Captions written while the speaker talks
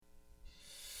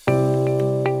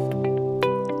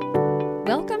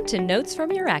Welcome to Notes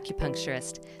from Your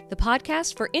Acupuncturist, the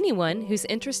podcast for anyone who's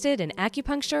interested in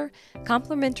acupuncture,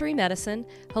 complementary medicine,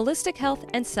 holistic health,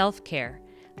 and self-care.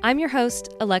 I'm your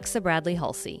host, Alexa Bradley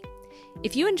Halsey.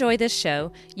 If you enjoy this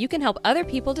show, you can help other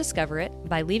people discover it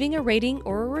by leaving a rating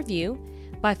or a review,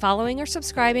 by following or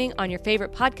subscribing on your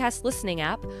favorite podcast listening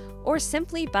app, or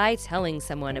simply by telling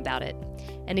someone about it.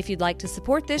 And if you'd like to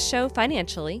support this show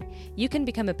financially, you can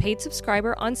become a paid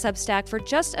subscriber on Substack for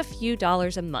just a few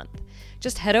dollars a month.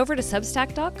 Just head over to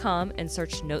substack.com and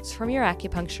search Notes from Your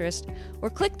Acupuncturist, or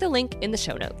click the link in the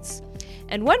show notes.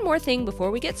 And one more thing before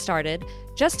we get started,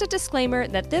 just a disclaimer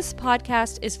that this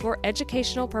podcast is for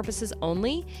educational purposes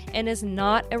only and is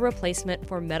not a replacement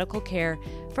for medical care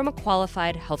from a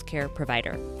qualified healthcare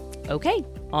provider. Okay,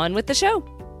 on with the show.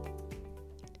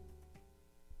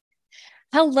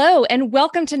 Hello, and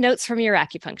welcome to Notes from Your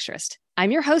Acupuncturist.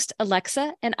 I'm your host,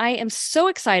 Alexa, and I am so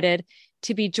excited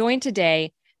to be joined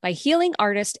today by healing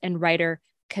artist and writer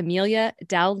Camellia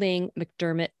Dao-Ling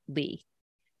McDermott Lee.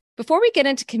 Before we get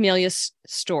into Camellia's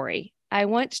story, I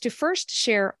want to first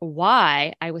share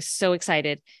why I was so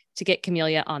excited to get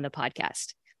Camellia on the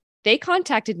podcast. They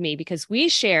contacted me because we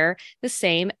share the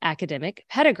same academic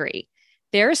pedigree.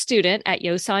 They're a student at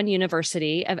Yosan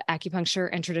University of Acupuncture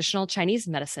and Traditional Chinese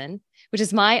Medicine, which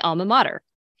is my alma mater.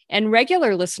 And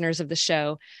regular listeners of the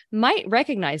show might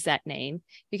recognize that name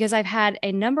because I've had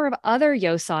a number of other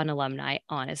Yosan alumni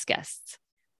on as guests.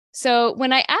 So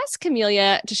when I asked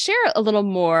Camellia to share a little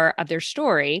more of their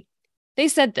story, they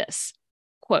said this,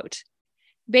 quote,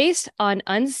 "Based on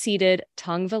unceded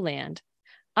Tongva land,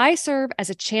 I serve as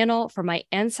a channel for my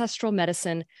ancestral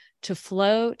medicine to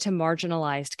flow to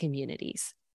marginalized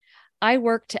communities. I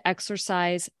work to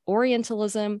exorcise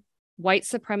Orientalism, white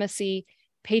supremacy,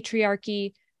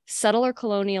 patriarchy, settler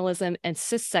colonialism, and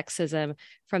cissexism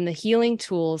from the healing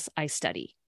tools I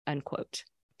study," unquote.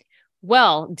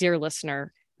 Well, dear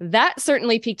listener, that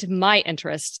certainly piqued my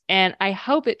interest, and I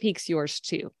hope it piques yours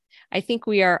too. I think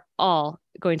we are all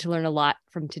going to learn a lot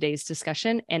from today's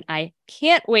discussion, and I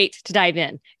can't wait to dive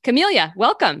in. Camellia,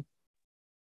 welcome.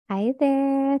 Hi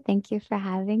there. Thank you for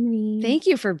having me. Thank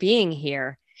you for being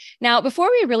here. Now, before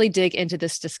we really dig into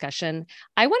this discussion,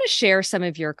 I want to share some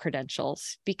of your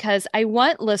credentials because I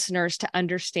want listeners to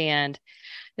understand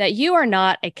that you are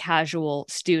not a casual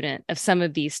student of some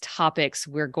of these topics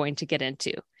we're going to get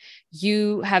into.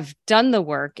 You have done the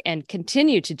work and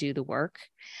continue to do the work.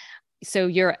 So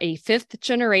you're a fifth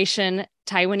generation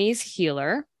Taiwanese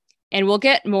healer, and we'll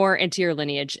get more into your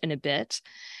lineage in a bit.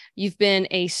 You've been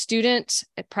a student,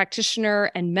 a practitioner,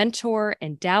 and mentor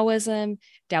in Taoism,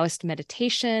 Taoist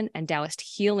meditation, and Taoist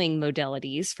healing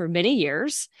modalities for many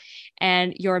years.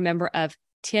 And you're a member of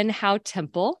Tian Hao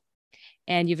Temple,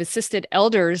 and you've assisted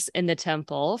elders in the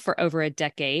temple for over a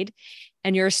decade.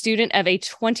 And you're a student of a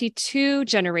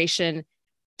 22-generation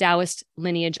Taoist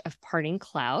lineage of parting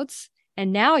clouds.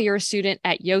 And now you're a student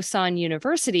at Yosan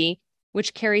University,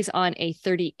 which carries on a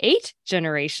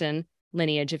 38-generation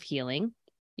lineage of healing.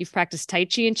 You've practiced Tai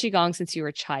Chi and Qigong since you were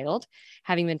a child,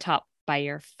 having been taught by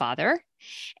your father.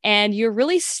 And you're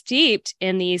really steeped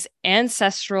in these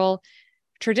ancestral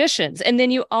traditions. And then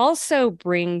you also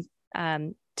bring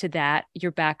to that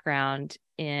your background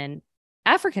in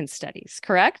African studies,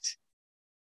 correct?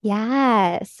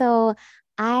 Yeah. So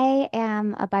I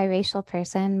am a biracial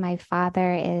person. My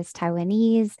father is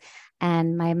Taiwanese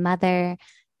and my mother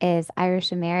is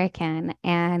Irish American.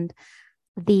 And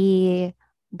the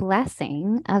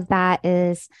blessing of that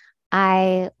is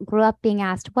I grew up being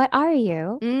asked, "What are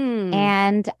you?"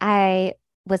 And I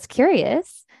was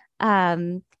curious.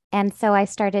 And so I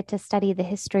started to study the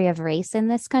history of race in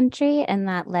this country. And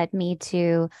that led me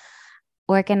to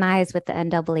organize with the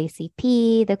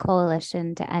NAACP, the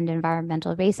Coalition to End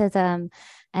Environmental Racism,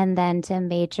 and then to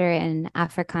major in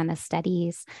Africana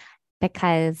Studies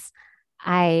because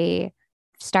I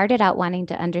started out wanting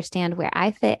to understand where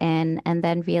I fit in and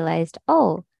then realized,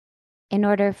 oh, in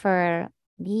order for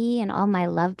me and all my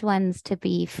loved ones to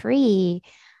be free,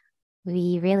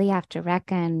 we really have to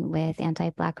reckon with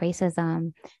anti-Black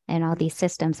racism and all these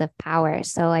systems of power.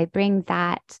 So I bring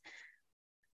that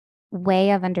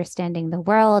way of understanding the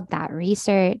world, that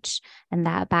research, and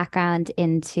that background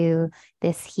into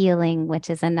this healing, which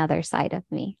is another side of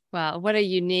me. Wow, what a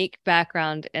unique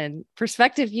background and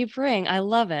perspective you bring. I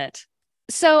love it.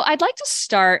 So I'd like to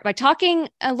start by talking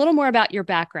a little more about your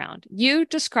background. You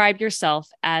describe yourself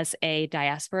as a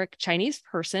diasporic Chinese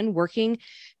person working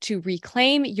to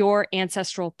reclaim your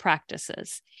ancestral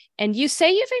practices. And you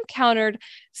say you've encountered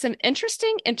some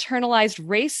interesting internalized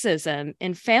racism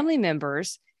in family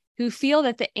members who feel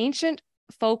that the ancient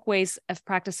folk ways of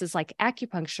practices like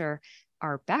acupuncture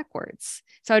are backwards.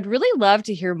 So I'd really love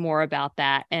to hear more about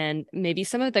that and maybe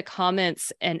some of the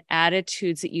comments and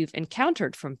attitudes that you've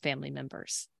encountered from family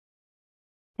members.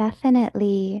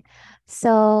 Definitely.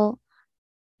 So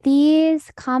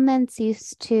these comments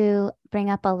used to bring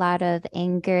up a lot of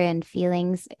anger and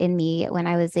feelings in me when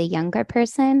I was a younger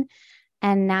person.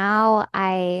 And now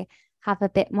I have a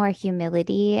bit more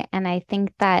humility. And I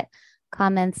think that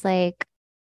comments like,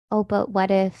 oh, but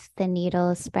what if the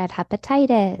needle spread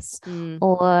hepatitis? Mm,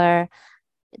 Or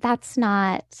that's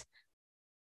not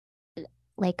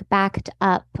like backed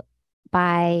up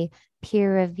by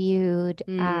peer-reviewed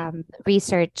mm,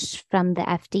 research from the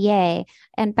FDA.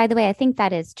 And by the way, I think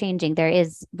that is changing. There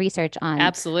is research on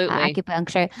absolutely.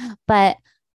 acupuncture, but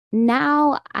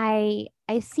now I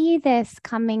see this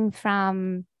coming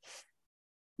from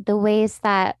the ways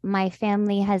that my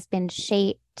family has been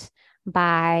shaped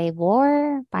by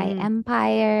war, by Mm,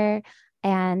 empire,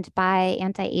 and by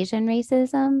anti-Asian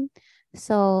racism.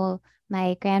 So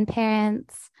my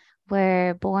grandparents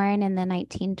were born in the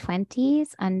 1920s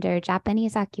under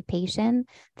Japanese occupation.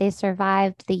 They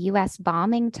survived the US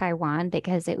bombing Taiwan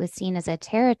because it was seen as a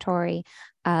territory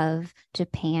of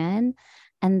Japan.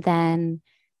 And then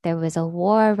there was a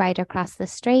war right across the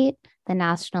strait. The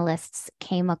nationalists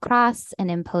came across and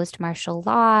imposed martial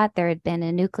law. There had been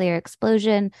a nuclear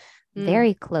explosion mm,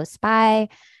 very close by.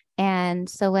 And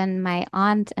so when my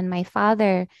aunt and my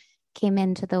father came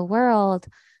into the world,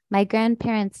 my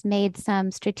grandparents made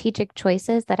some strategic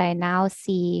choices that I now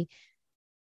see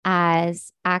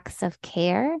as acts of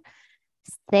care.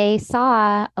 They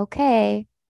saw, okay,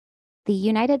 the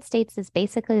United States is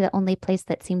basically the only place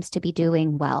that seems to be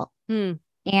doing well. mm,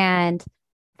 And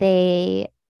they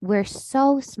were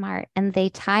so smart and they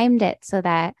timed it so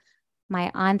that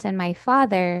my aunt and my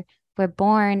father were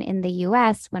born in the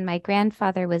US when my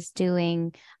grandfather was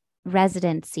doing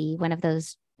residency, one of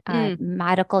those mm,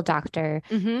 medical doctor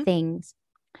mm-hmm. things.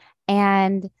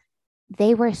 And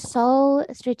they were so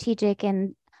strategic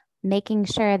in making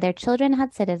sure their children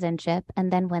had citizenship.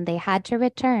 And then when they had to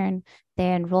return,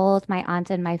 they enrolled my aunt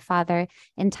and my father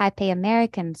in Taipei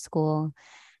American School.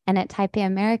 And at Taipei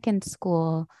American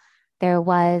School, there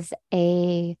was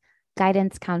a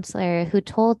guidance counselor who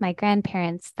told my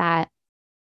grandparents that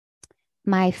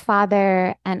my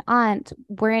father and aunt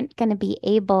weren't going to be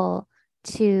able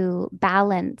to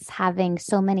balance having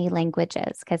so many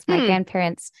languages because my Mm,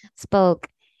 grandparents spoke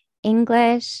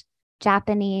English,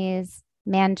 Japanese,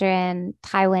 Mandarin,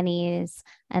 Taiwanese,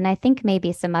 and I think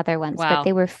maybe some other ones, but wow.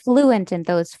 they were fluent in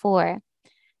those four.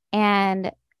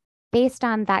 And based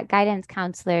on that guidance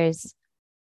counselor's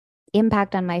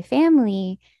impact on my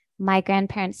family, my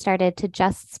grandparents started to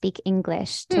just speak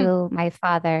English Mm, to my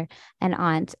father and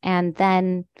aunt. And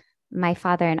then my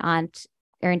father and aunt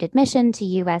earned admission to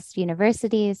US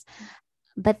universities.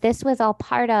 But this was all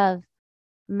part of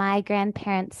my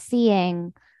grandparents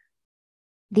seeing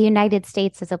the United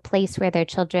States as a place where their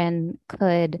children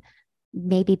could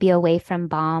maybe be away from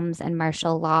bombs and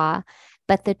martial law.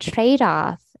 But the trade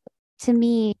off to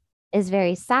me is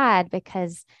very sad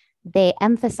because they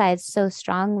emphasize so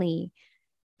strongly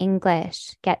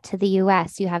English, get to the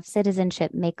US, you have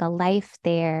citizenship, make a life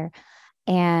there,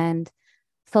 and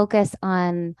focus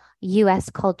on US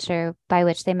culture, by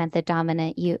which they meant the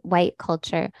dominant white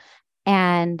culture.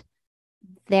 And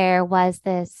there was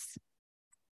this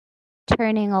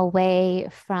turning away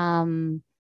from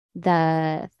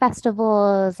the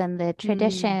festivals and the mm,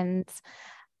 traditions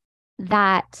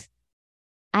that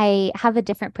I have a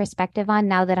different perspective on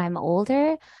now that I'm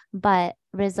older, but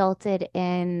resulted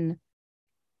in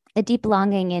a deep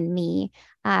longing in me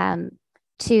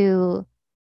to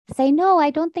say, no, I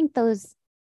don't think those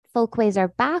folkways are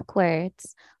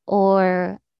backwards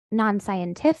or non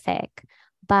scientific,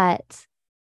 but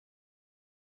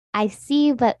I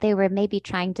see what they were maybe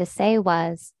trying to say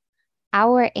was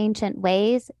our ancient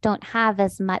ways don't have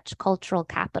as much cultural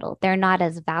capital. They're not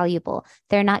as valuable.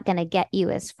 They're not going to get you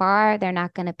as far. They're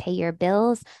not going to pay your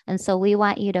bills. And so we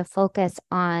want you to focus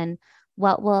on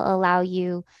what will allow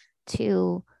you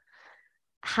to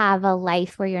have a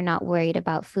life where you're not worried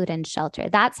about food and shelter.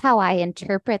 That's how I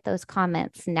interpret those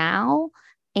comments now.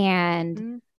 And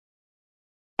mm.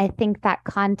 I think that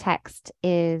context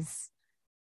is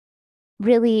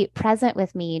really present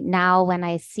with me now when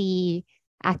I see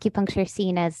acupuncture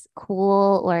seen as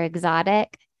cool or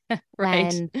exotic.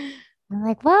 Right. When I'm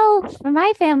like, well, for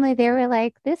my family, they were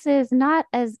like, this is not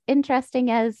as interesting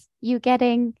as you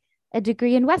getting a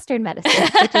degree in Western medicine,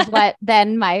 which is what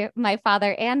then my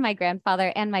father and my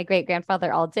grandfather and my great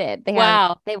grandfather all did.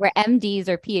 Wow. They were MDs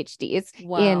or PhDs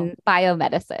Wow. in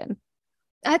biomedicine.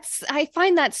 I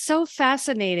find that so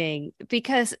fascinating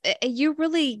because you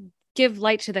really give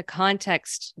light to the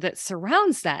context that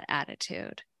surrounds that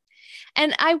attitude.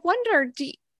 And I wonder,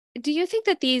 do you think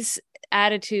that these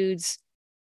attitudes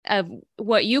of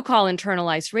what you call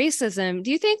internalized racism,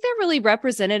 do you think they're really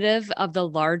representative of the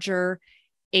larger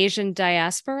Asian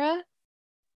diaspora?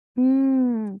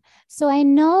 So I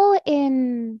know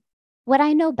what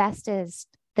I know best is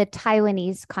the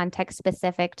Taiwanese context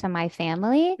specific to my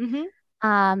family. Mm-hmm.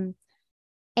 Um,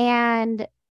 and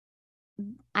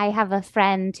I have a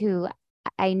friend who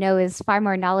I know is far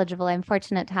more knowledgeable. I'm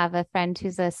fortunate to have a friend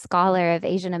who's a scholar of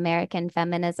Asian American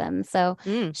feminism. So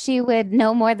Mm. she would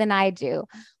know more than I do.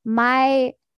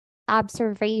 My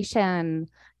observation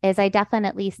is I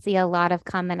definitely see a lot of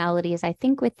commonalities, I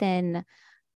think, within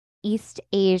East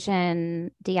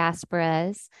Asian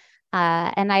diasporas.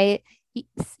 And I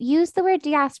use the word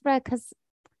diaspora because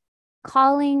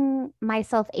calling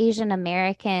myself Asian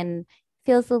American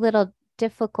feels a little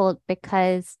difficult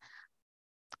because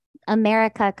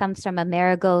America comes from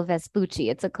Amerigo Vespucci.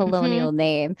 It's a colonial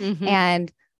name. Mm-hmm.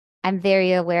 And I'm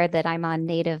very aware that I'm on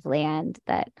native land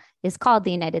that is called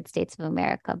the United States of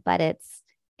America, but it's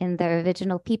in the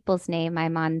original people's name.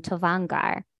 I'm on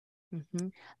Tovangar. Mm-hmm.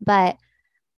 But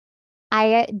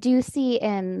I do see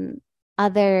in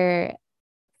other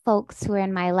folks who are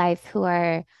in my life who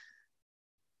are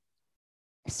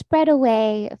spread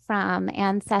away from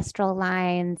ancestral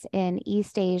lines in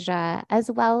East Asia, as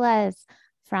well as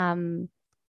from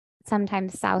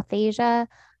sometimes South Asia,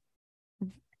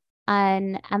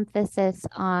 an emphasis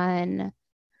on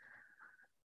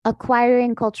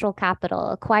acquiring cultural capital,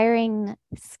 acquiring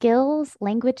skills,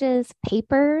 languages,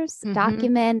 papers,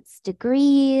 documents,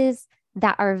 degrees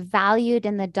that are valued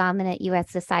in the dominant US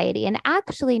society. And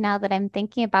actually, now that I'm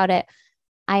thinking about it,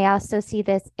 I also see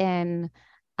this in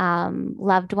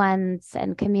loved ones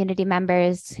and community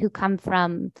members who come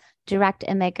from direct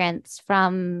immigrants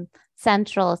from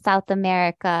Central, South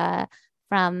America,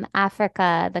 from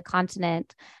Africa, the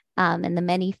continent, and the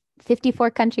many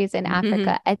 54 countries in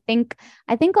Africa. I think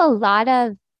a lot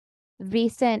of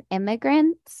recent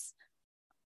immigrants,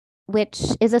 which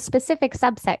is a specific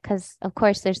subset, because of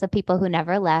course there's the people who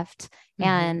never left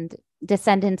and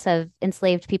descendants of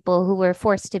enslaved people who were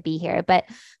forced to be here. But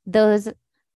those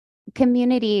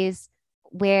communities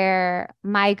where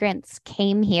migrants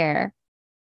came here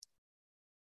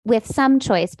with some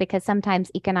choice, because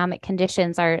sometimes economic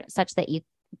conditions are such that you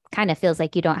kind of feels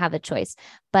like you don't have a choice.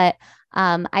 But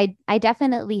I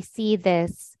definitely see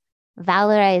this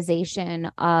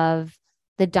valorization of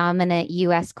the dominant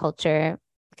US culture,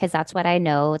 because that's what I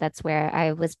know, that's where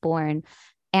I was born,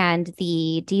 and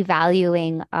the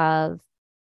devaluing of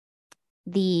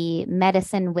the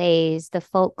medicine ways, the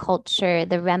folk culture,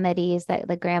 the remedies that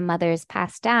the grandmothers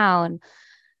passed down,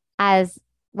 as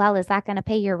well as that going to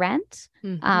pay your rent?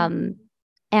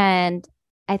 And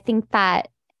I think that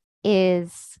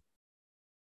is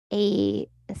a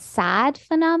sad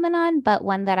phenomenon, but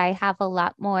one that I have a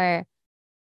lot more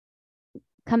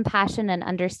compassion and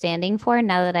understanding for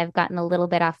now that I've gotten a little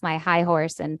bit off my high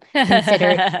horse and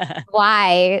considered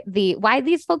why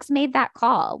these folks made that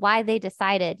call, why they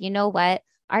decided, you know what,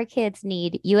 our kids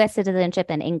need US citizenship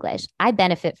and English. I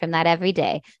benefit from that every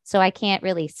day. So I can't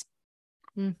really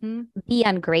be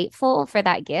ungrateful for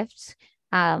that gift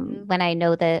when I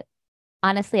know that,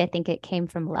 honestly, I think it came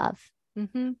from love.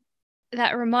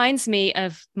 That reminds me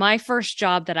of my first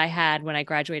job that I had when I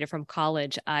graduated from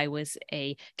college. I was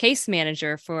a case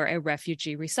manager for a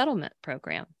refugee resettlement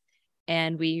program.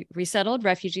 And we resettled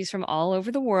refugees from all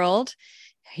over the world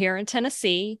here in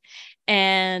Tennessee.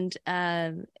 And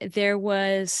there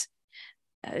was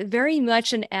very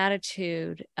much an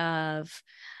attitude of,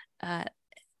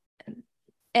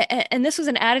 and this was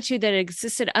an attitude that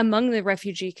existed among the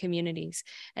refugee communities,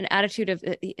 an attitude of,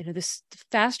 this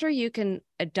faster you can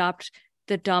adopt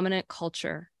the dominant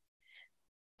culture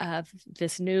of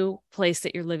this new place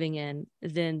that you're living in,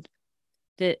 then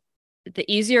the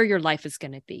easier your life is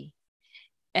going to be.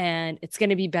 And it's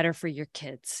going to be better for your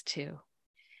kids too.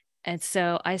 And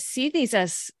so I see these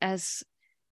as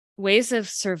ways of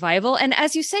survival. And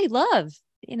as you say, love.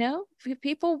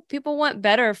 People want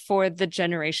better for the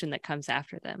generation that comes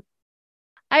after them.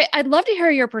 I'd love to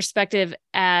hear your perspective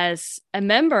as a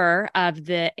member of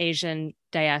the Asian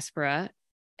diaspora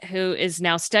who is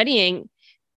now studying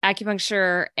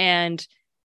acupuncture and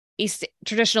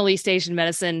traditional East Asian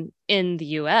medicine in the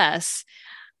US.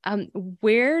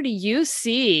 Where do you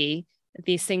see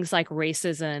these things like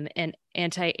racism and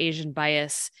anti-Asian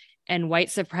bias and white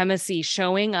supremacy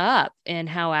showing up in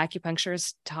how acupuncture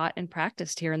is taught and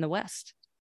practiced here in the West?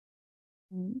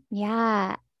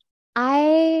 Yeah,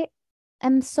 I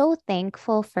am so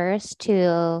thankful first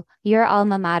to your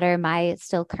alma mater, my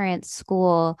still current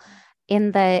school,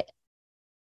 in the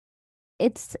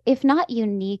it's, if not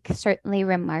unique, certainly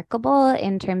remarkable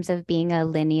in terms of being a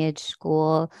lineage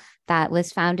school that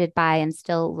was founded by and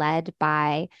still led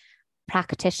by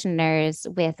practitioners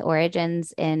with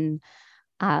origins in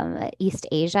East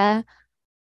Asia.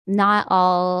 Not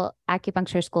all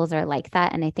acupuncture schools are like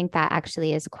that. And I think that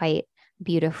actually is quite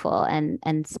beautiful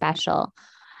and special.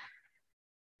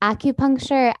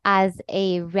 Acupuncture as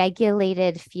a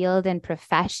regulated field and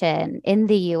profession in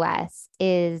the US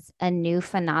is a new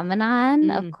phenomenon.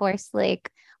 Of course,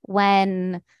 like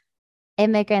when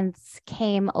immigrants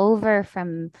came over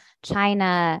from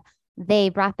China, they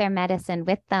brought their medicine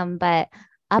with them. But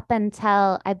up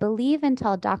until, I believe,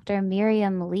 until Dr.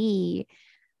 Miriam Lee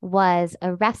was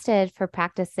arrested for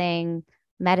practicing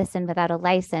medicine without a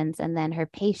license, and then her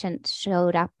patients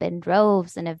showed up in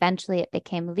droves, and eventually it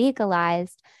became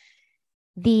legalized.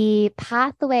 The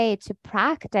pathway to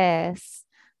practice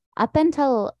up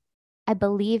until, I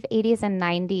believe, 80s and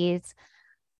 90s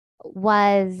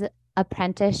was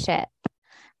apprenticeship.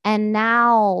 And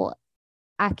now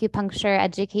acupuncture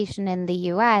education in the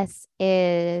US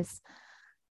is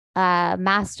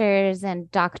master's and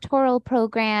doctoral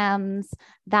programs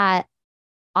that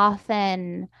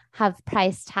often have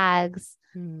price tags.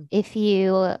 If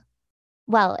you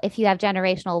have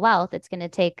generational wealth, it's going to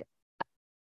take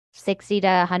 $60,000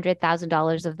 to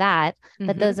 $100,000 of that.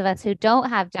 But those of us who don't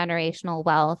have generational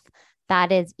wealth,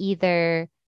 that is either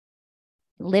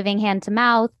living hand to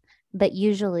mouth, but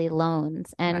usually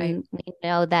loans. And we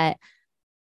know that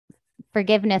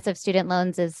forgiveness of student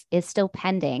loans is still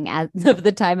pending as of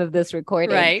the time of this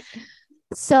recording. Right.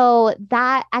 So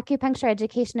that acupuncture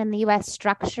education in the US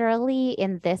structurally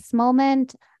in this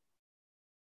moment,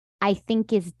 I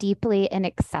think is deeply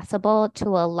inaccessible to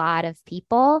a lot of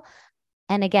people.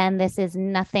 And again, this is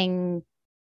nothing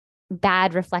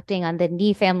bad reflecting on the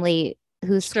Knee family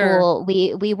whose school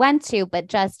we went to, but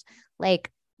just like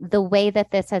the way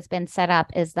that this has been set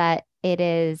up is that it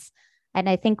is, and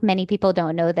I think many people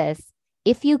don't know this,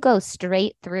 if you go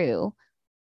straight through,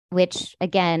 which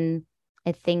again,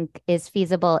 I think is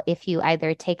feasible if you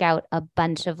either take out a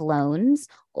bunch of loans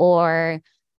or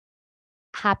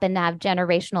happen to have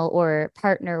generational or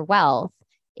partner wealth,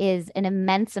 is an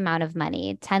immense amount of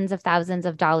money, tens of thousands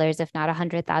of dollars, if not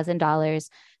 $100,000,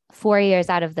 4 years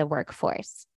out of the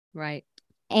workforce. Right.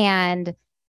 And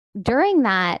during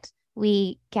that,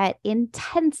 we get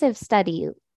intensive study.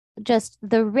 Just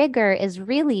the rigor is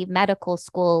really medical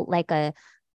school, like a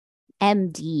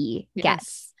MD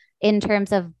gets in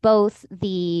terms of both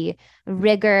the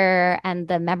rigor and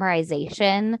the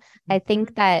memorization. I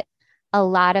think that a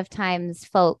lot of times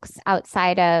folks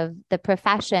outside of the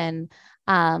profession,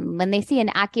 when they see an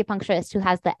acupuncturist who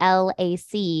has the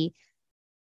LAC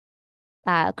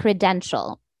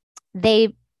credential,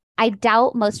 I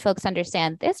doubt most folks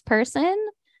understand this person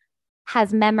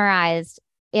has memorized,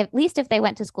 at least if they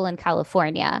went to school in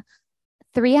California,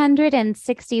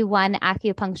 361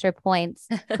 acupuncture points,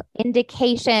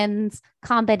 indications,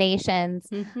 combinations,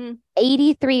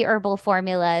 83 herbal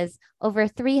formulas, over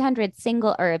 300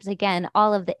 single herbs. Again,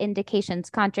 all of the indications,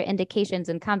 contraindications,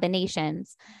 and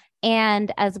combinations,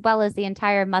 and as well as the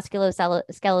entire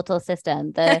musculoskeletal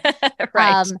system.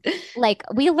 Like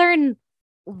we learn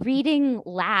reading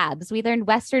labs, we learn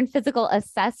Western physical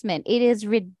assessment. It is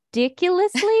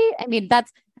ridiculously, I mean,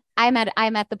 I'm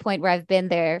at the point where I've been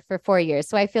there for 4 years,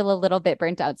 so I feel a little bit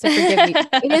burnt out. So forgive me.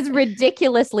 It is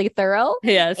ridiculously thorough,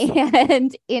 yes,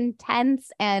 and intense,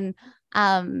 and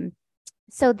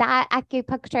so that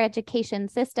acupuncture education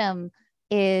system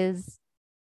is,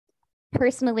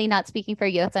 personally, not speaking for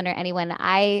USN or anyone,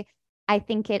 I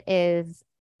think it is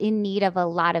in need of a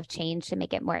lot of change to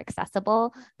make it more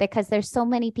accessible, because there's so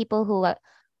many people who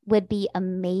would be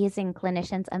amazing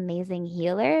clinicians, amazing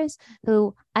healers,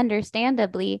 who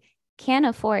understandably can't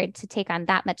afford to take on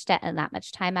that much debt and that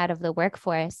much time out of the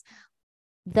workforce.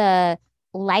 The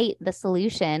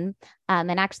solution,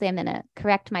 and actually I'm going to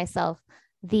correct myself,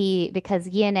 because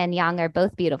yin and yang are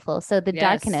both beautiful. So the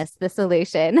darkness, the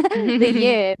solution, the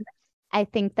yin, I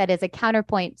think that is a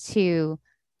counterpoint to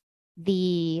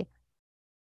the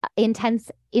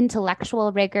intense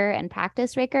intellectual rigor and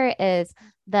practice rigor, is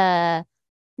the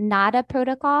NADA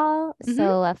protocol.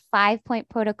 So a 5-point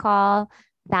protocol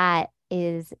that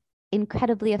is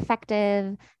incredibly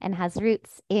effective and has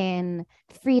roots in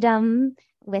freedom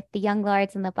with the Young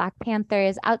Lords and the Black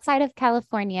Panthers. Outside of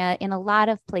California, in a lot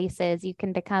of places, you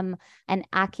can become an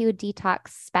acu-detox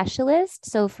specialist.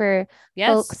 So for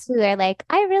folks who are like,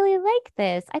 I really like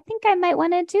this, I think I might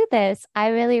want to do this, I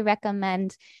really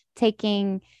recommend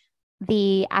taking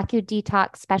the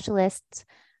AcuDetox specialist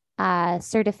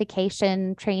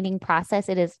certification training process.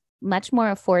 It is much more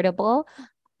affordable,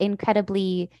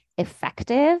 incredibly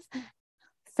effective.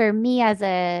 For me, as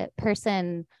a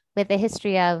person with a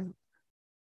history of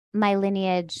my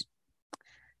lineage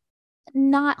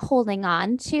not holding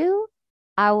on to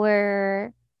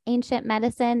our ancient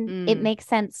medicine, it makes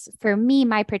sense for me,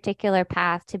 my particular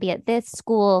path, to be at this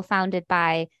school founded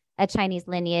by a Chinese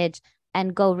lineage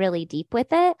and go really deep with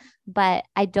it. But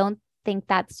I don't think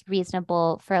that's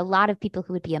reasonable for a lot of people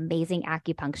who would be amazing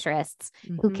acupuncturists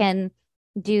who can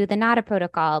do the NADA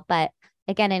protocol. But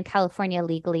again, in California,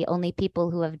 legally, only people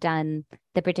who have done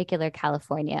the particular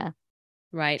California.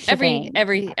 Right. Shebang.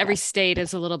 Every state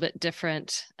is a little bit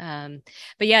different. But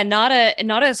yeah,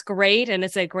 NADA is great, and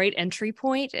it's a great entry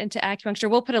point into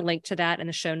acupuncture. We'll put a link to that in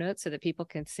the show notes so that people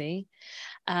can see.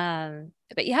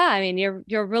 But yeah, I mean,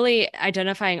 you're really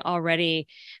identifying already,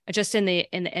 just in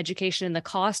the education and the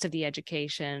cost of the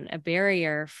education, a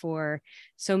barrier for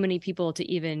so many people to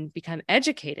even become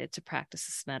educated to practice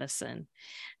this medicine.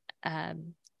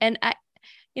 And I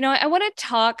want to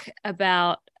talk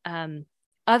about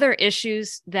other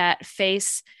issues that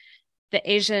face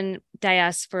the Asian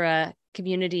diaspora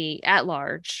community at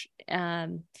large.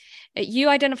 You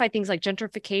identify things like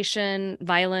gentrification,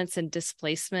 violence, and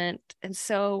displacement. And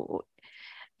so,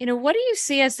 what do you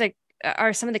see as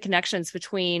are some of the connections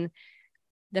between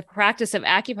the practice of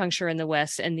acupuncture in the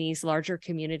West and these larger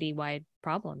community-wide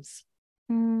problems?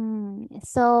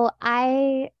 So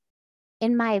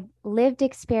in my lived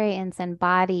experience and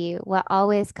body, what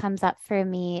always comes up for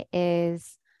me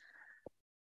is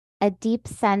a deep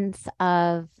sense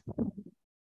of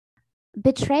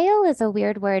betrayal. Is a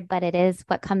weird word, but it is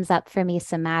what comes up for me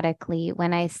somatically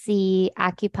when I see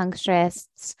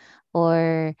acupuncturists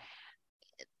or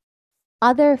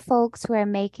other folks who are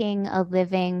making a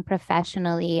living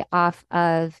professionally off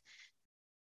of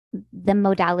the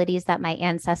modalities that my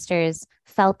ancestors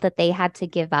felt that they had to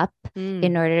give up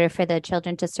in order for the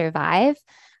children to survive.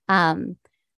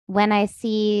 When I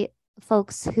see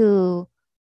folks who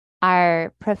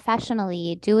are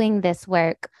professionally doing this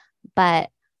work, but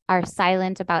are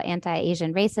silent about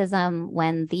anti-Asian racism,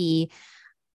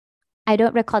 I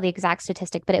don't recall the exact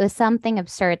statistic, but it was something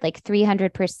absurd, like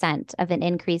 300% of an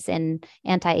increase in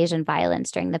anti-Asian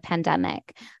violence during the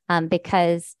pandemic,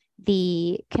 because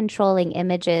the controlling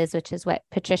images, which is what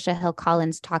Patricia Hill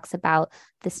Collins talks about,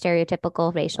 the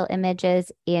stereotypical racial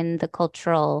images in the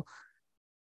cultural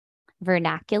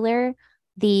vernacular.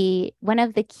 One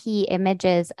of the key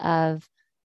images of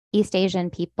East Asian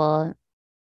people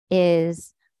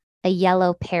is a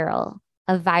yellow peril,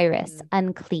 a virus,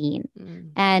 unclean.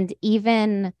 And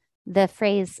even the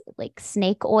phrase like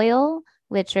snake oil,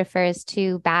 which refers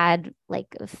to bad,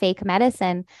 like fake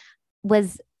medicine,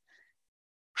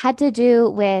 had to do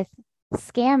with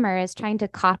scammers trying to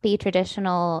copy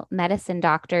traditional medicine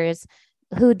doctors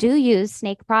who do use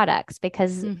snake products,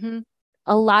 because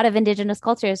a lot of indigenous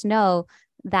cultures know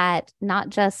that not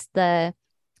just the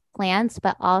plants,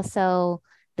 but also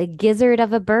the gizzard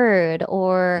of a bird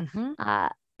or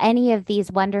any of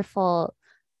these wonderful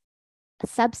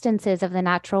substances of the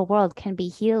natural world can be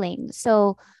healing.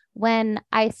 So when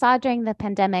I saw during the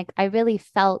pandemic, I really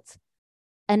felt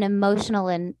an emotional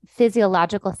and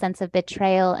physiological sense of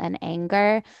betrayal and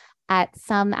anger at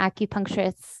some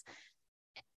acupuncturists.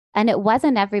 And it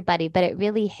wasn't everybody, but it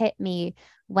really hit me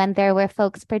when there were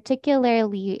folks,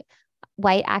 particularly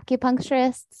white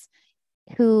acupuncturists,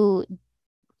 who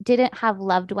didn't have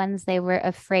loved ones they were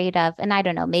afraid of. And I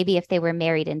don't know, maybe if they were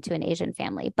married into an Asian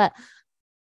family. But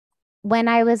when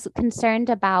I was concerned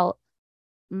about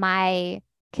my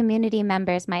community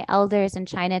members, my elders in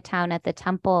Chinatown at the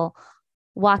temple,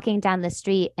 walking down the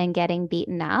street and getting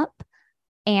beaten up,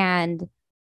 and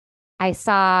I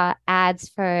saw ads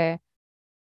for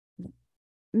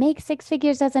make 6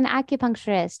 figures as an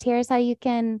acupuncturist, here's how you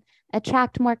can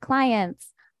attract more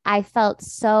clients, I felt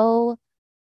so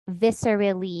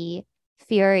viscerally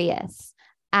furious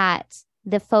at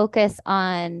the focus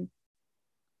on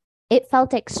it.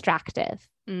 Felt extractive.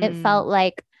 It felt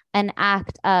like an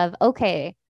act of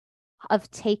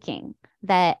taking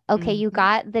that. You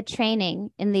got the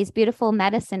training in these beautiful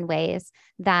medicine ways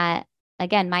that,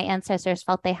 again, my ancestors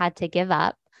felt they had to give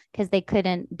up because they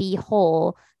couldn't be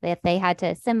whole, that they had to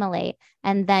assimilate.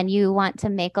 And then you want to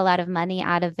make a lot of money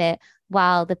out of it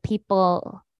while the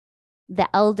people, the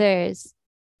elders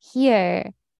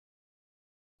here,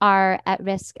 are at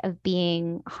risk of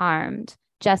being harmed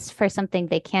just for something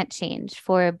they can't change,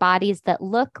 for bodies that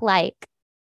look like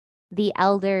the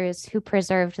elders who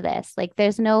preserved this. Like,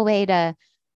 there's no way to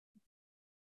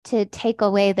to take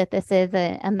away that this is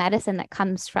a medicine that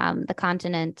comes from the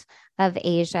continent of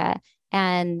Asia.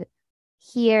 And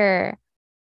here,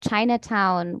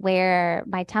 Chinatown, where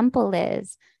my temple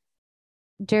is,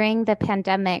 during the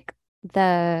pandemic,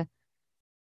 the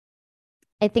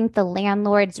I think the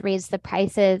landlords raised the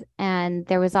prices, and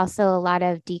there was also a lot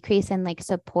of decrease in like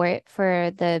support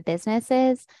for the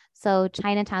businesses. So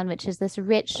Chinatown, which is this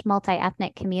rich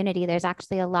multi-ethnic community, there's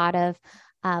actually a lot of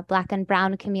Black and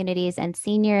Brown communities and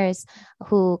seniors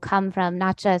who come from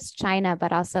not just China,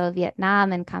 but also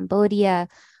Vietnam and Cambodia,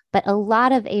 but a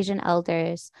lot of Asian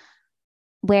elders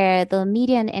where the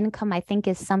median income, I think,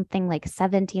 is something like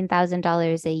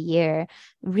 $17,000 a year,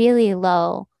 really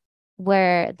low,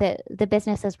 where the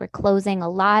businesses were closing. A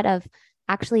lot of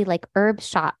actually like herb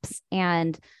shops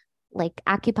and like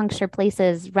acupuncture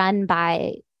places run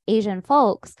by Asian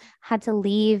folks had to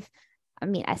leave. I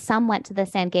mean, some went to the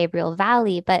San Gabriel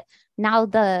Valley, but now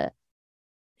the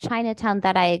Chinatown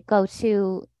that I go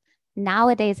to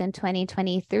nowadays in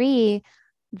 2023,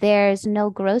 there's no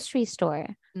grocery store.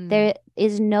 There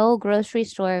is no grocery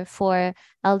store for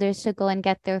elders to go and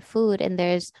get their food, and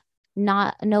there's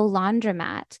no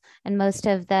laundromat, and most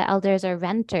of the elders are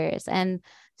renters. And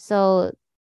so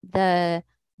the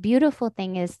beautiful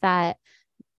thing is that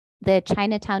the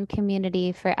Chinatown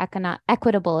Community for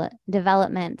Equitable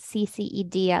Development,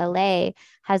 CCEDLA,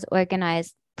 has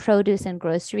organized produce and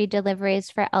grocery deliveries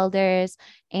for elders,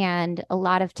 and a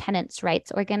lot of tenants' rights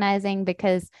organizing,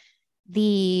 because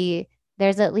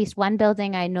there's at least one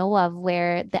building I know of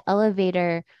where the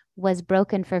elevator was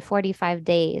broken for 45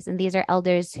 days. And these are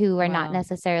elders who are not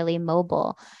necessarily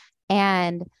mobile.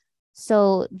 And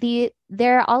so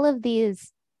there are all of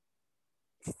these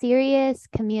serious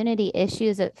community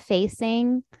issues of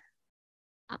facing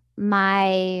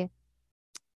my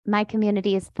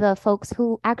communities, the folks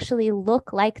who actually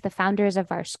look like the founders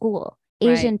of our school,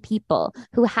 Asian people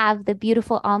who have the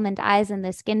beautiful almond eyes and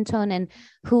the skin tone, and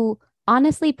who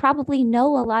honestly probably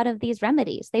know a lot of these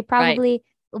remedies. They probably,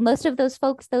 most of those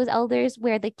folks, those elders,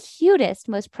 wear the cutest,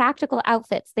 most practical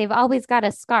outfits. They've always got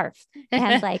a scarf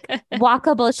and like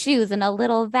walkable shoes and a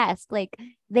little vest. Like,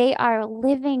 they are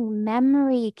living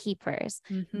memory keepers.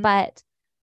 But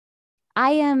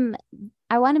I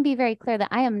want to be very clear that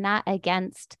I am not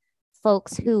against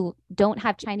folks who don't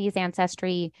have Chinese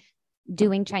ancestry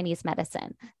doing Chinese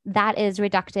medicine. That is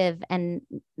reductive and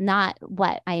not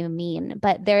what I mean.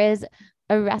 But there is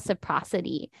a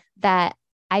reciprocity that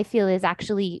I feel is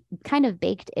actually kind of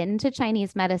baked into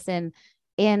Chinese medicine,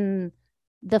 in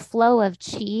the flow of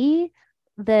qi,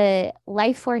 the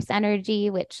life force energy,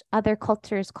 which other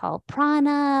cultures call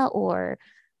prana or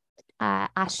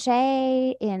ashe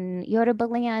in Yoruba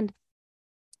land.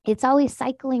 It's always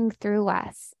cycling through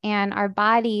us, and our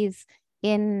bodies,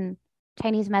 in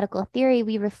Chinese medical theory,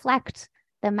 we reflect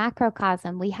the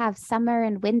macrocosm. We have summer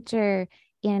and winter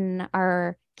in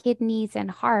our kidneys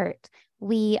and heart.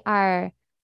 We are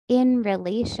in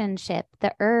relationship.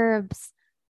 The herbs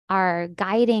are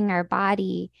guiding our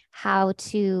body how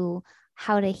to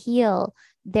heal.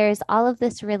 There's all of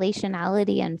this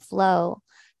relationality and flow.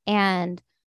 And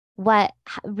what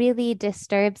really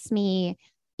disturbs me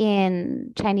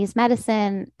in Chinese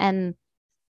medicine, and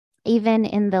even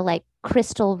in the like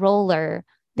crystal roller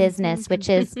business, which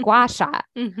is gua sha,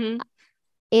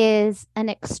 is an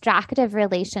extractive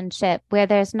relationship where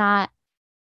there's not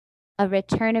a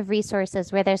return of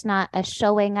resources, where there's not a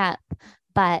showing up,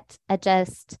 but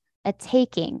just a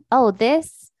taking. Oh,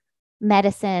 this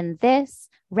medicine, this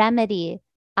remedy,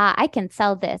 I can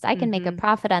sell this. I can make a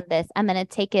profit on this. I'm going to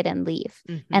take it and leave,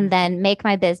 and then make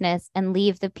my business and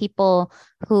leave the people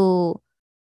who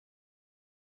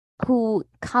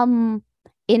come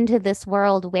into this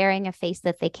world wearing a face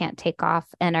that they can't take off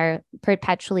and are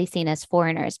perpetually seen as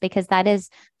foreigners, because that is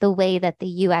the way that the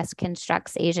US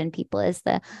constructs Asian people, is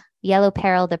the yellow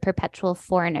peril, the perpetual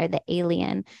foreigner, the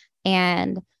alien.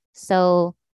 And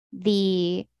so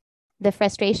the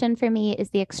frustration for me is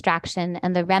the extraction,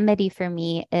 and the remedy for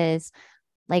me is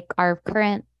like our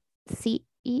current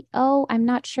CEO. I'm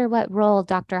not sure what role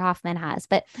Dr. Hoffman has,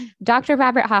 but Dr.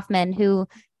 Robert Hoffman, who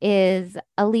is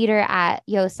a leader at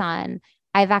Yosan,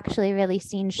 I've actually really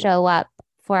seen show up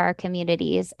for our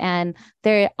communities. And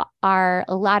there are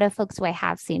a lot of folks who I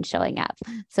have seen showing up.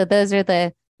 So those are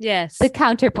the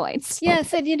counterpoints.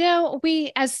 Yes. And,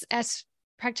 we, as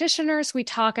practitioners, we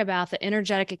talk about the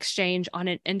energetic exchange on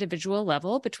an individual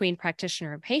level between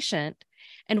practitioner and patient.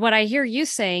 And what I hear you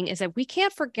saying is that we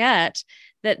can't forget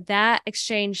that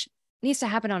exchange needs to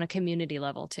happen on a community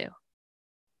level too.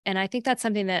 And I think that's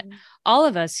something that all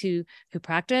of us who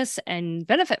practice and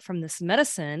benefit from this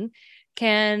medicine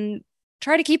can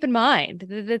try to keep in mind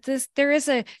that there is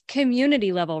a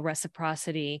community level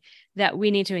reciprocity that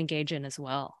we need to engage in as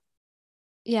well.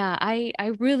 Yeah, I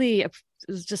really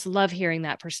just love hearing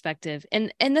that perspective.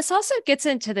 And this also gets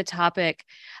into the topic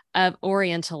of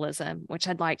Orientalism, which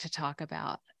I'd like to talk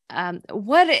about.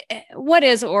 What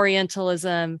is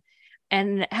Orientalism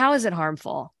and how is it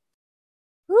harmful?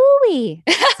 Ooh-wee.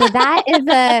 So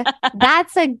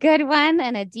that's a good one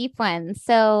and a deep one.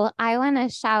 So I want to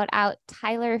shout out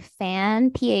Tyler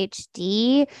Fan,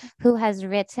 PhD, who has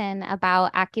written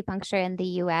about acupuncture in the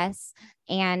US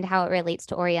and how it relates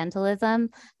to Orientalism.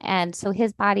 And so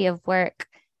his body of work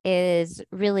is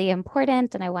really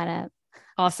important, and I want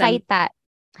to cite that.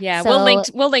 Yeah,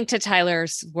 we'll link to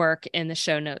Tyler's work in the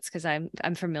show notes because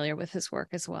I'm familiar with his work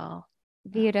as well.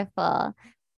 Beautiful.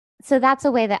 So that's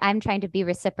a way that I'm trying to be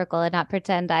reciprocal and not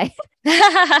pretend I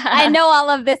know all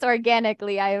of this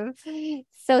organically. I'm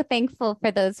so thankful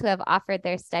for those who have offered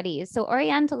their studies. So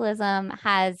Orientalism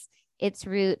has its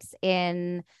roots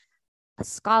in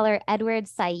scholar Edward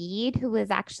Said, who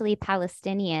was actually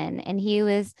Palestinian, and he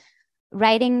was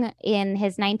writing in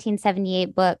his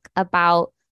 1978 book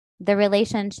about the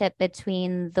relationship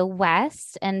between the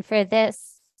West, and for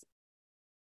this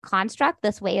construct,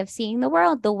 this way of seeing the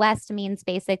world, the West means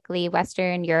basically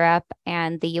Western Europe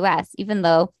and the US, even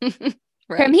though right.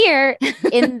 From here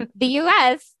in the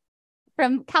US,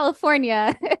 from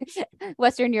California,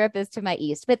 Western Europe is to my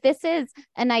east. But this is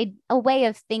a way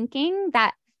of thinking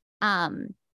that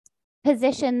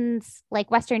positions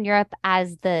like Western Europe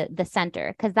as the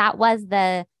center, because that was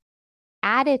the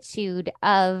attitude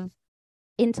of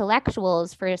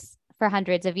intellectuals for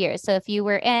hundreds of years. So if you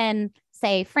were in,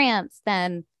 say, France,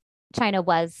 then China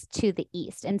was to the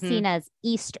east and seen as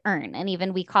Eastern. And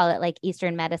even we call it like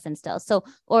Eastern medicine still. So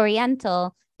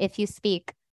Oriental, if you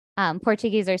speak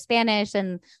Portuguese or Spanish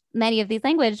and many of these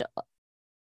languages,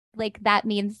 like that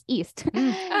means East.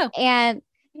 Oh. And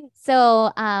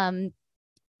so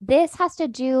this has to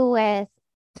do with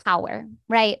power,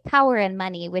 right? Power and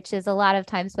money, which is a lot of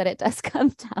times what it does come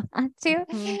down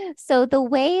to. So the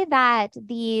way that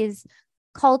these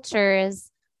cultures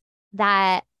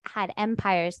that had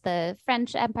empires, the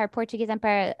French Empire, Portuguese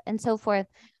Empire, and so forth,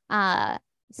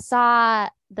 saw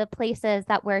the places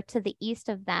that were to the east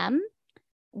of them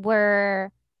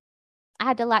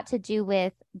had a lot to do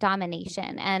with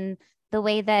domination. And the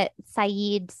way that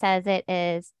Said says it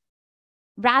is,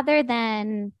 rather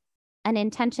than an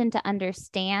intention to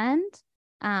understand,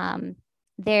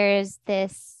 there's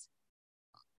this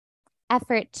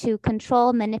effort to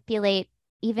control, manipulate,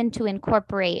 even to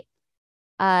incorporate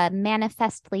a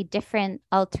manifestly different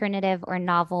alternative or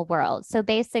novel world. So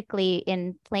basically,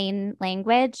 in plain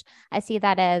language, I see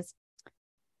that as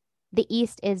the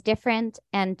East is different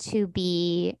and to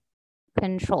be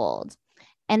controlled.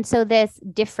 And so this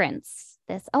difference,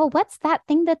 what's that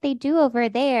thing that they do over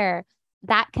there?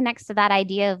 That connects to that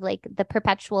idea of like the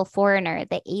perpetual foreigner,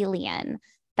 the alien,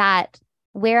 that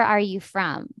where are you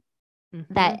from?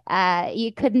 That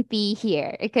you couldn't be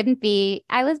here. It couldn't be,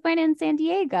 I was born in San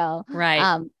Diego.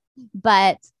 Right.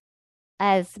 But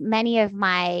as many of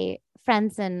my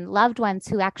friends and loved ones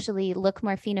who actually look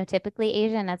more phenotypically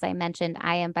Asian, as I mentioned,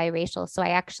 I am biracial. So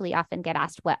I actually often get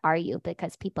asked, what are you?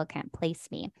 Because people can't place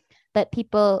me. But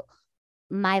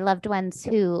my loved ones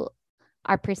who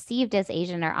are perceived as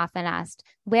Asian are often asked,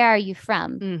 where are you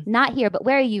from? Not here, but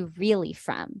where are you really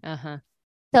from?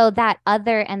 So that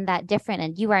other and that different,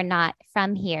 and you are not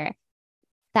from here,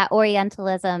 that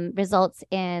Orientalism results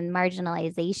in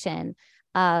marginalization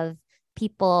of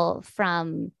people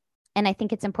from, and I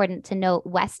think it's important to note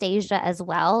West Asia as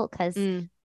well, because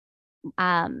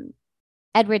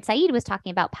Edward Said was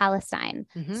talking about Palestine.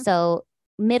 So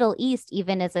Middle East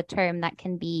even is a term that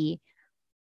can be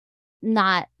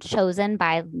not chosen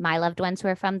by my loved ones who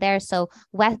are from there. So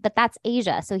but that's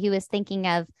Asia. So he was thinking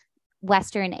of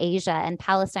Western Asia and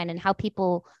Palestine and how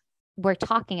people were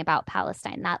talking about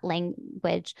Palestine, that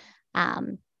language.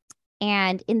 And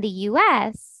in the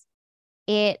US,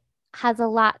 it has a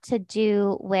lot to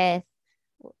do with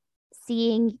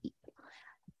seeing,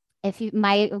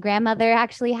 my grandmother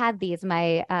actually had these,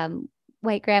 my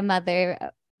white grandmother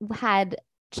had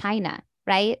china,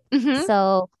 right?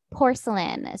 So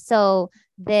porcelain. So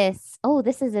this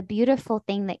is a beautiful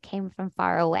thing that came from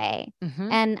far away.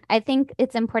 And I think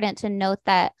it's important to note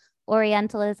that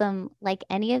Orientalism, like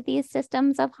any of these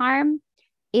systems of harm,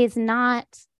 is not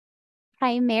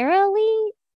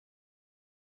primarily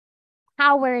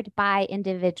powered by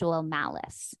individual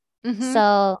malice.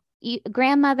 So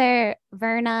grandmother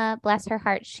Verna, bless her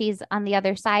heart, she's on the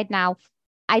other side now,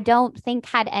 I don't think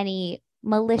had any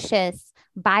malicious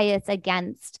bias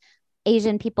against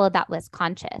Asian people that was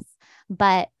conscious.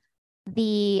 But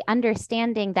the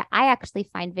understanding that I actually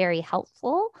find very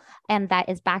helpful and that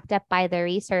is backed up by the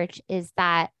research is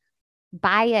that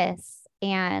bias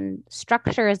and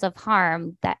structures of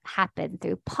harm that happen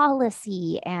through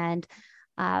policy and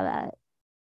uh,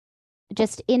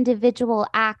 just individual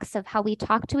acts of how we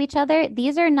talk to each other,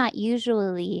 these are not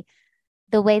usually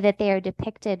the way that they are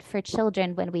depicted for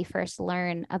children when we first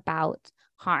learn about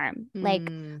harm. Like,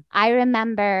 I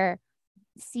remember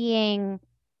seeing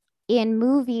in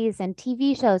movies and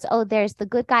TV shows, oh, there's the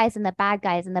good guys and the bad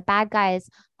guys, and the bad guys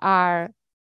are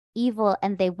evil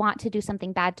and they want to do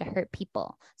something bad to hurt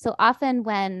people. So often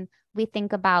when we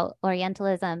think about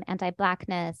Orientalism,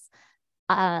 anti-Blackness,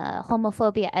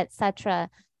 homophobia, etc.,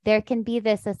 there can be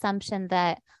this assumption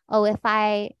that, oh, if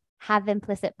I have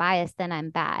implicit bias, then I'm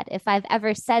bad. If I've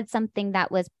ever said something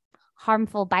that was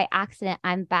harmful by accident,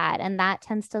 I'm bad. And that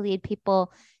tends to lead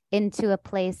people into a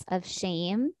place of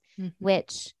shame,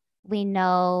 which we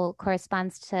know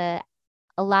corresponds to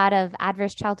a lot of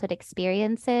adverse childhood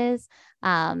experiences,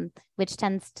 which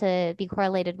tends to be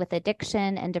correlated with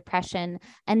addiction and depression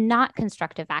and not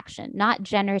constructive action, not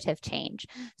generative change.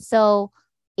 So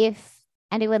if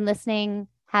anyone listening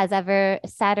has ever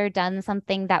said or done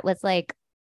something that was like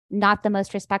not the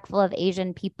most respectful of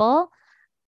Asian people,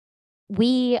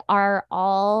 we are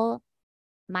all,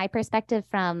 my perspective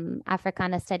from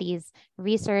Africana studies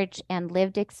research and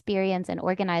lived experience and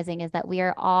organizing is that we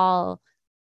are all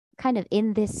kind of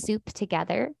in this soup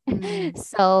together.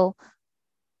 So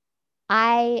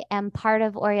I am part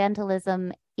of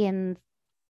Orientalism and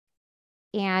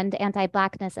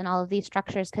anti-Blackness and all of these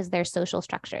structures because they're social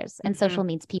structures, and social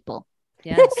means people.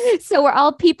 Yes. So we're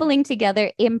all peopling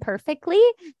together imperfectly.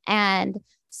 And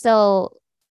so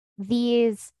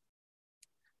these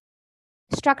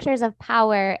structures of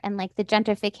power and like the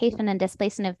gentrification and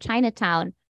displacement of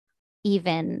Chinatown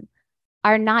even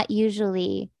are not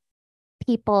usually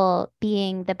people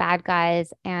being the bad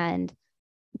guys and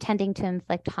tending to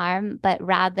inflict harm, but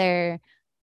rather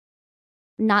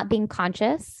not being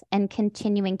conscious and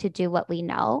continuing to do what we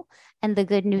know. And the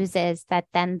good news is that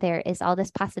then there is all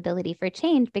this possibility for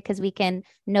change because we can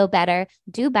know better,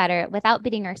 do better without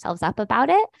beating ourselves up about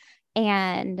it,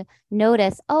 and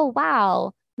notice, oh,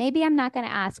 wow, maybe I'm not going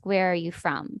to ask, where are you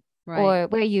from? Right. Or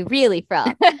where are you really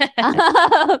from?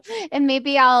 And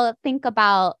maybe I'll think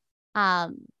about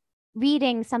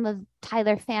reading some of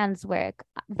Tyler Phan's work.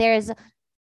 There's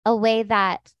a way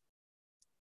that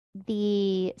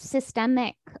the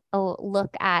systemic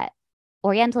look at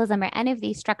Orientalism or any of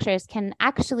these structures can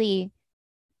actually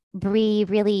be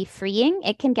really freeing.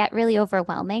 It can get really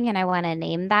overwhelming. And I want to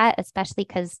name that, especially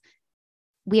because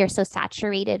we are so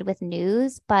saturated with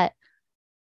news. But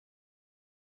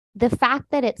the fact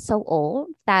that it's so old,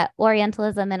 that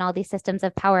Orientalism and all these systems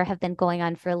of power have been going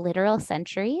on for literal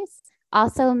centuries,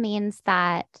 also means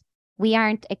that we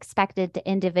aren't expected to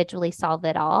individually solve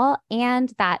it all.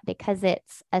 And that because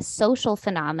it's a social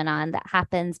phenomenon that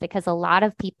happens because a lot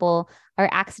of people are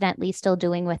accidentally still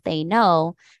doing what they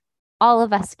know, all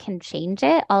of us can change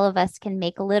it. All of us can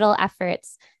make little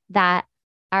efforts that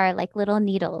are like little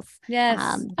needles. Yes.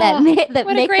 That make the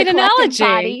collective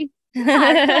body,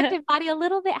 our collective body a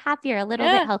little bit happier, a little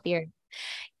bit healthier.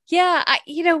 Yeah.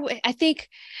 I think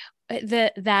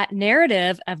that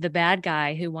narrative of the bad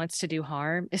guy who wants to do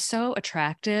harm is so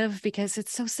attractive because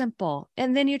it's so simple.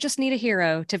 And then you just need a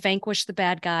hero to vanquish the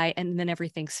bad guy and then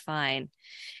everything's fine.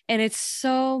 And it's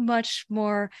so much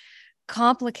more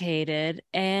complicated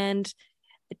and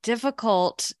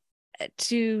difficult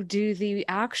to do the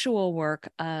actual work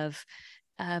of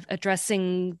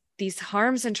addressing these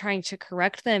harms and trying to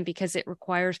correct them, because it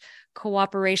requires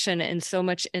cooperation and so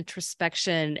much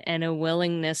introspection and a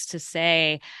willingness to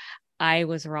say, I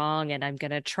was wrong and I'm going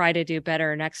to try to do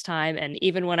better next time. And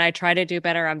even when I try to do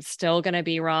better, I'm still going to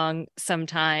be wrong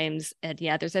sometimes. And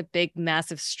yeah, there's a big,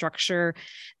 massive structure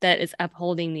that is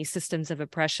upholding these systems of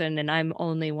oppression. And I'm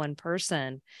only one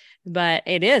person. But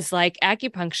it is like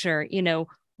acupuncture,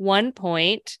 one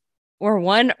point or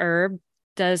one herb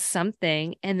does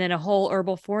something, and then a whole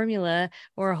herbal formula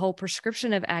or a whole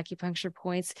prescription of acupuncture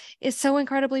points is so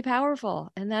incredibly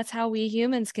powerful. And that's how we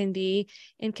humans can be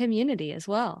in community as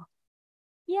well.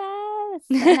 Yes.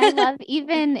 And I love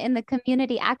even in the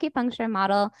community acupuncture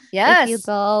model, if you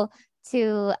go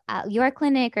to your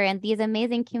clinic or in these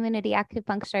amazing community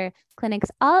acupuncture clinics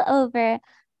all over,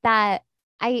 that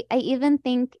I even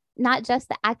think not just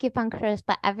the acupuncturist,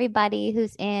 but everybody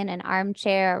who's in an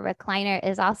armchair or recliner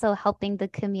is also helping the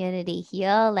community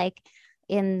heal. Like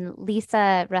in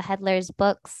Lisa Rahedler's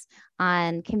books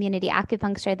on community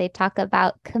acupuncture, they talk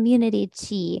about community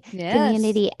chi,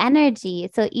 community energy.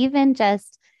 So even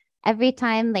just every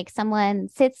time like someone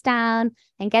sits down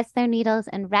and gets their needles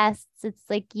and rests, it's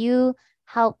like you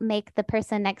help make the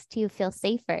person next to you feel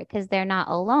safer because they're not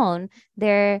alone.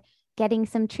 They're getting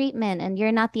some treatment and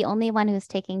you're not the only one who's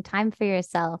taking time for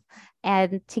yourself.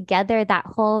 And together, that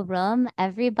whole room,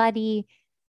 everybody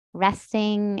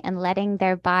resting and letting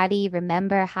their body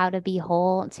remember how to be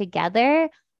whole together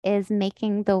is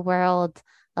making the world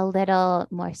a little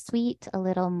more sweet, a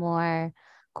little more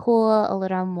cool, a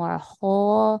little more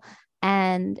whole,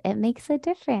 and it makes a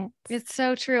difference. It's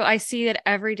so true. I see it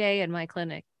every day in my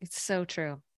clinic. It's so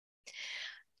true.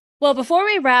 Well, before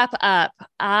we wrap up,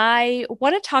 I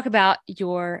want to talk about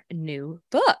your new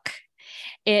book.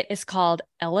 It is called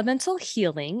Elemental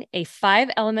Healing, a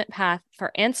 5-element path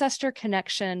for ancestor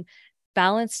connection,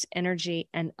 balanced energy,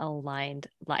 and aligned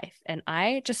life. And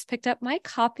I just picked up my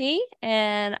copy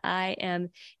and I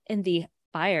am in the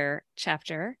fire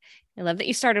chapter. I love that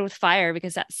you started with fire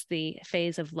because that's the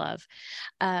phase of love.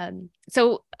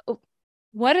 So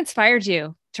what inspired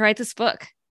you to write this book?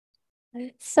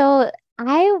 So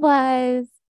I was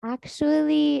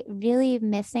actually really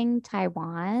missing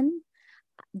Taiwan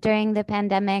during the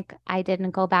pandemic. I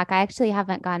didn't go back. I actually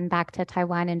haven't gone back to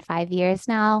Taiwan in 5 years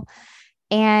now.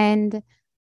 And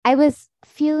I was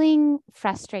feeling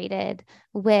frustrated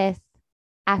with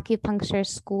acupuncture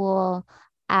school.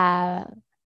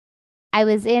 I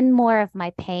was in more of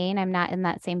my pain. I'm not in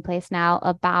that same place now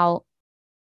about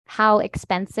how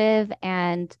expensive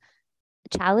and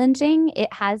challenging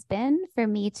it has been for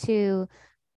me to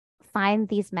find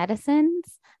these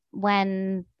medicines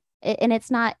when, and it's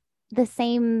not the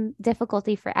same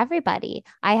difficulty for everybody.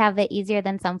 I have it easier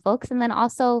than some folks. And then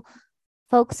also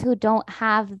folks who don't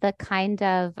have the kind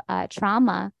of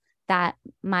trauma that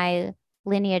my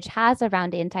lineage has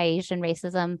around anti-Asian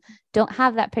racism don't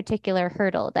have that particular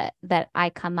hurdle that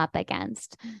I come up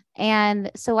against.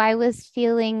 And so I was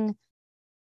feeling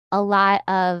a lot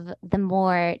of the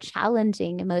more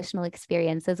challenging emotional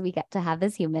experiences we get to have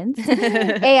as humans.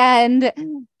 And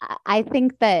I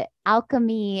think that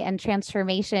alchemy and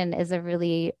transformation is a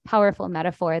really powerful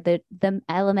metaphor. The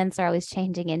elements are always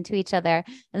changing into each other.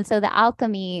 And so the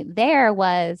alchemy there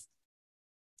was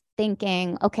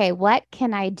thinking, okay, what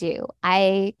can I do?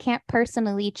 I can't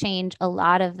personally change a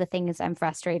lot of the things I'm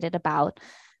frustrated about,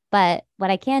 but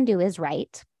what I can do is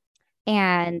write.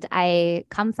 And I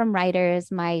come from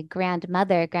writers. My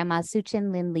grandmother, Grandma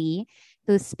Suchin Lin Lee,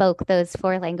 who spoke those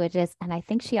 4 languages, and I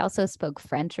think she also spoke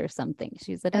French or something.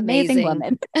 She's an amazing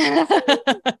woman.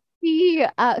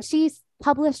 She's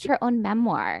published her own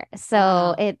memoir.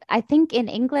 So wow. I think in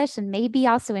English and maybe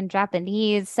also in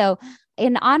Japanese. So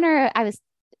in honor, I was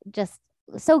just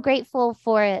so grateful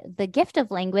for the gift of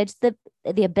language, the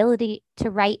ability to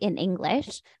write in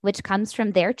English, which comes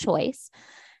from their choice.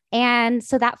 And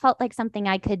so that felt like something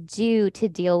I could do to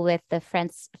deal with the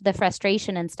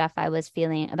frustration and stuff I was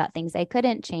feeling about things I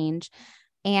couldn't change.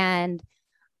 And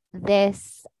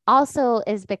this also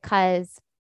is because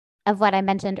of what I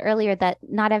mentioned earlier, that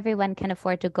not everyone can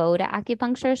afford to go to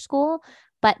acupuncture school,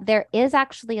 but there is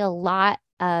actually a lot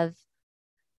of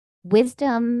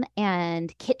wisdom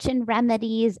and kitchen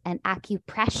remedies and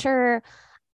acupressure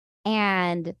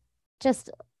and just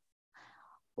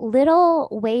little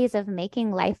ways of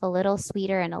making life a little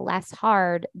sweeter and a less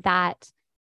hard that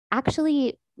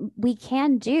actually we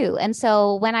can do. And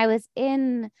so when I was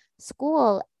in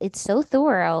school, it's so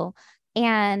thorough,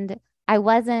 and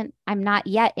I'm not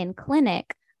yet in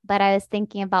clinic, but I was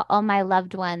thinking about all my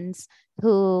loved ones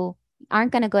who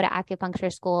aren't going to go to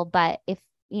acupuncture school, but if,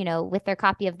 with their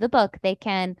copy of the book, they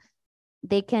can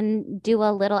do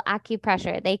a little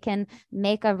acupressure. They can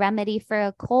make a remedy for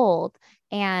a cold,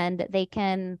 and they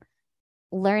can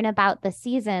learn about the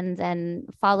seasons and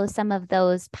follow some of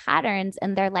those patterns,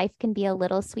 and their life can be a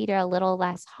little sweeter, a little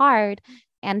less hard.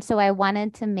 And so I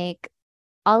wanted to make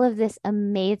all of this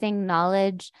amazing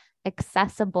knowledge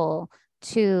accessible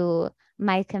to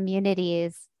my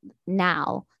communities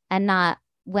now, and not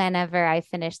whenever I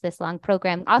finish this long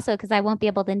program. Also, because I won't be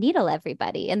able to needle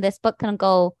everybody, and this book can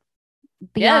go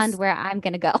beyond where I'm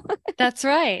going to go. That's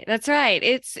right. That's right.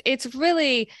 It's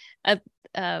really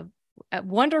a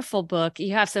wonderful book.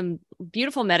 You have some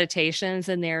beautiful meditations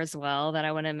in there as well that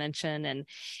I want to mention. And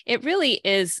it really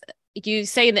is, you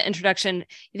say in the introduction,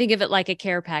 you think of it like a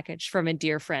care package from a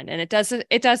dear friend. And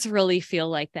it does really feel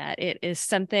like that. It is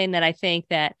something that I think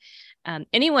that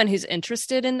anyone who's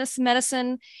interested in this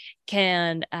medicine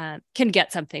can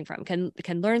get something from, can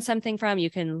learn something from. You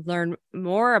can learn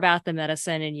more about the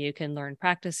medicine, and you can learn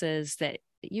practices that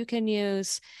you can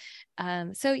use.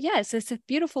 So yes, it's a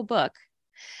beautiful book.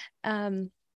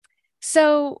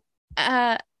 So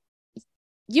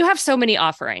you have so many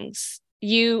offerings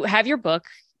you have your book.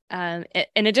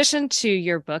 In addition to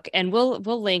your book, and we'll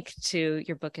link to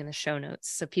your book in the show notes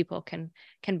so people can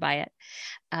buy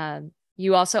it.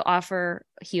 You also offer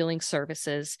healing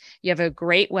services. You have a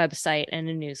great website and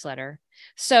a newsletter.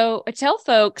 So tell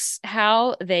folks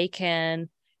how they can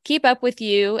keep up with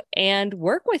you and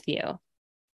work with you.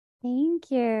 Thank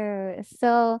you.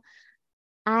 So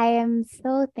I am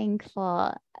so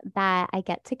thankful that I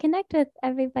get to connect with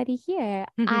everybody here.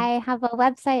 I have a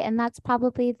website, and that's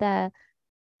probably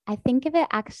I think of it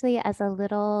actually as a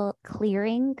little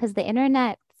clearing, because the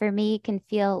internet for me can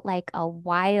feel like a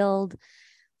wild,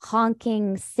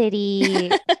 honking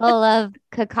city full of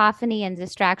cacophony and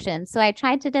distractions. So I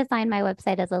tried to design my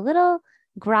website as a little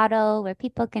grotto where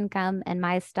people can come and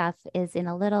my stuff is in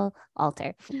a little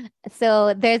altar.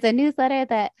 So there's a newsletter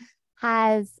that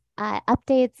has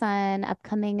updates on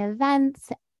upcoming events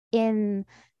in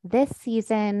this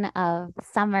season of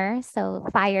summer, so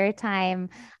fire time.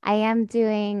 I am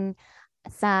doing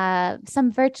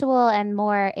some virtual and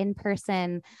more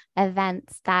in-person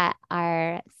events that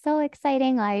are so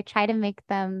exciting. I try to make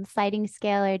them sliding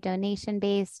scale or donation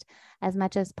based as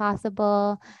much as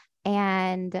possible.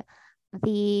 And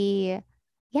the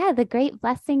great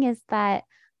blessing is that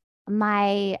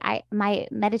my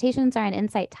meditations are an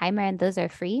Insight Timer, and those are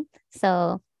free.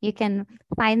 So you can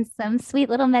find some sweet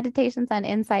little meditations on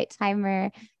Insight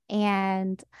Timer.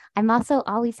 And I'm also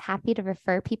always happy to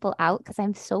refer people out because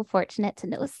I'm so fortunate to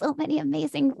know so many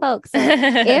amazing folks. So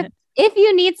if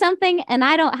you need something and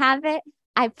I don't have it,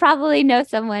 I probably know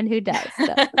someone who does.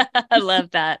 So. I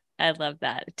love that.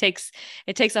 It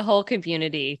takes a whole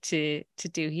community to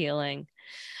do healing.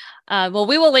 Well,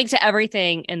 we will link to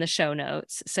everything in the show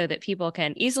notes so that people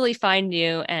can easily find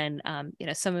you and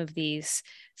some of these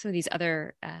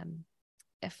other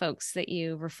folks that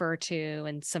you refer to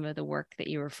and some of the work that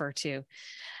you refer to.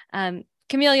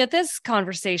 Camellia, this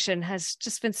conversation has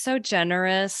just been so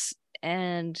generous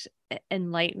and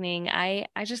enlightening. I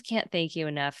just can't thank you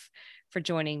enough for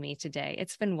joining me today.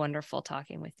 It's been wonderful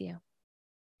talking with you.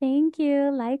 Thank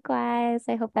you. Likewise.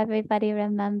 I hope everybody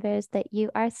remembers that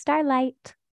you are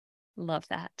starlight. Love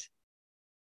that.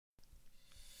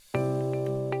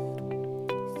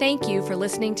 Thank you for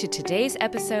listening to today's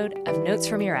episode of Notes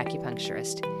from Your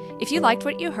Acupuncturist. If you liked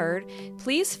what you heard,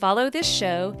 please follow this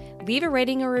show, leave a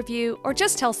rating or review, or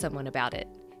just tell someone about it.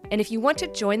 And if you want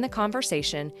to join the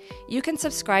conversation, you can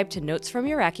subscribe to Notes from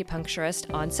Your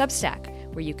Acupuncturist on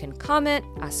Substack, where you can comment,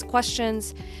 ask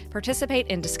questions, participate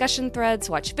in discussion threads,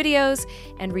 watch videos,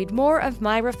 and read more of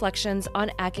my reflections on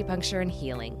acupuncture and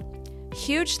healing.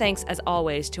 Huge thanks, as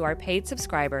always, to our paid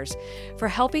subscribers for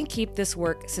helping keep this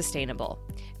work sustainable.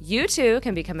 You too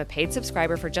can become a paid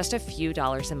subscriber for just a few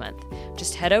dollars a month.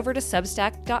 Just head over to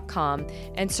substack.com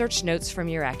and search Notes from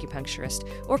Your Acupuncturist,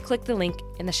 or click the link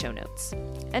in the show notes.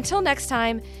 Until next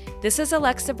time, this is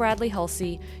Alexa Bradley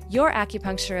Hulsey, your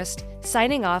acupuncturist,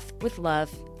 signing off with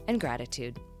love and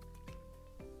gratitude.